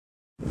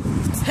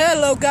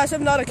Hello guys,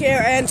 I'm Nodak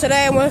here, and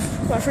today I'm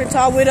with my friend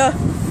Tom Witter.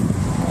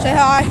 Say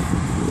hi.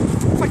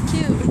 Fuck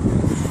you.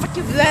 Fuck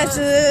you.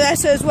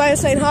 That's his way of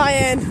saying hi,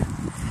 and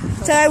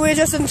today we're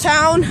just in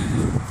town,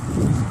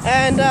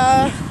 and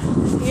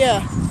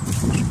yeah.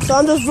 So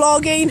I'm just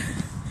vlogging.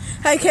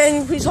 Hey,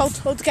 can you please hold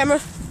the camera?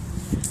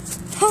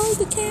 Hold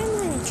the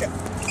camera. Sure.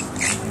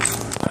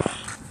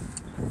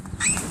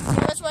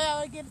 So that's why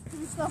I get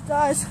cool stuff,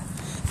 guys.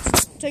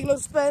 Take a little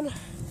spin.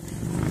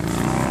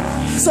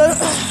 So,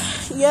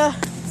 yeah.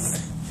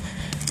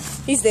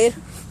 He's dead.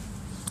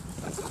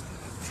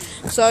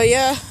 So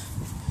yeah,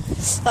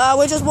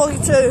 we're just walking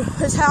to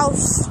his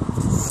house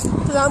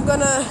because I'm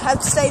gonna have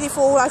to stay there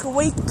for like a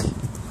week.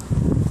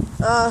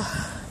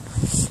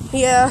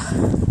 Yeah.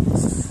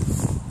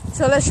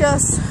 So let's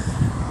just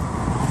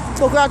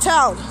walk around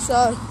town.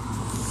 So,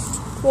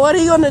 what are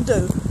you gonna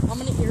do? I'm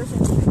gonna hear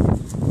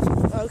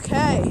something.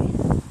 Okay.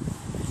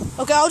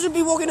 Okay, I'll just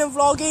be walking and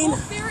vlogging. Walk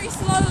very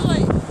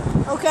slowly.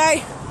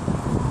 Okay.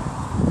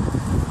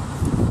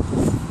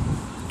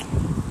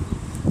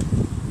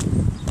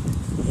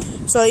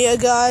 So yeah,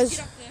 guys.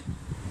 Get up there.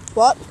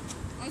 What?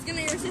 I was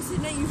gonna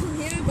assassinate you from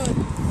here, but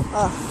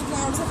Oh. no,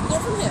 I'm just go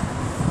from here.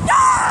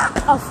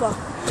 Oh fuck.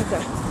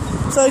 Okay.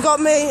 So he got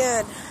me,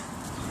 and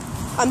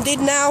I'm dead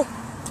now.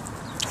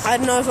 I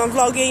don't know if I'm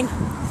vlogging.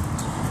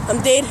 I'm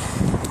dead.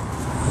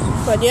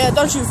 But yeah,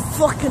 don't you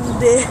fucking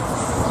dare.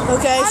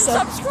 Okay,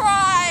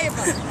 Unsubscribe!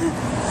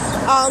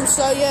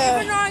 so yeah.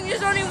 Even knowing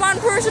there's only one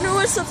person who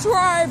is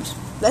subscribed.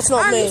 That's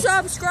not me.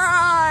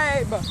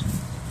 Unsubscribe!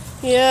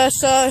 Yeah,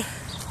 so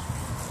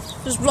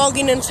just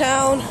vlogging in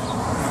town.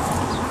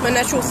 My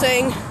natural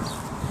thing. Do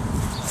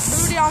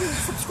the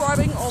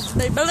unsubscribing of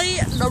the Billy,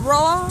 the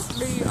Roller,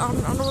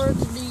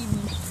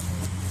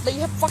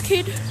 the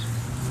fuckhead,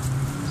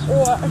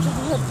 or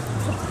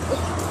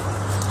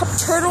the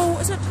turtle,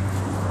 is it?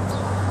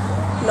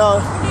 No.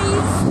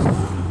 Please.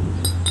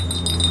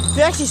 If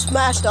you actually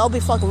smashed it, I'll be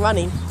fucking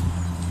running.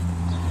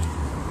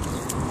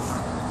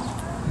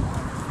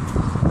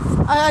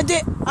 I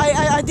did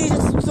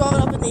just throw it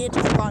up in the air to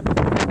run.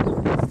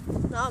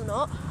 No, I'm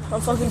not. I'm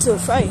fucking too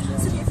afraid.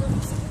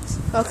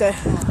 Okay.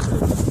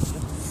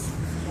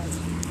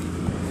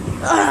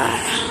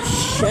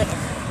 Shit.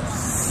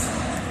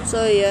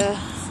 So yeah.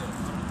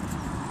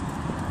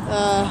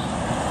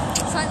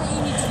 Something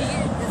you need to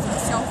get is a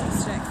selfie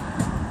stick.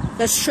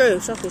 That's true,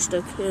 selfie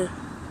stick, yeah.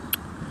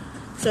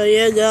 So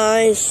yeah,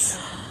 guys.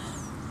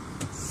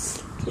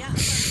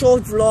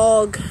 Short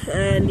vlog,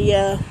 and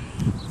yeah.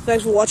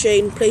 Thanks for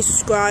watching. Please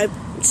subscribe.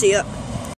 See ya.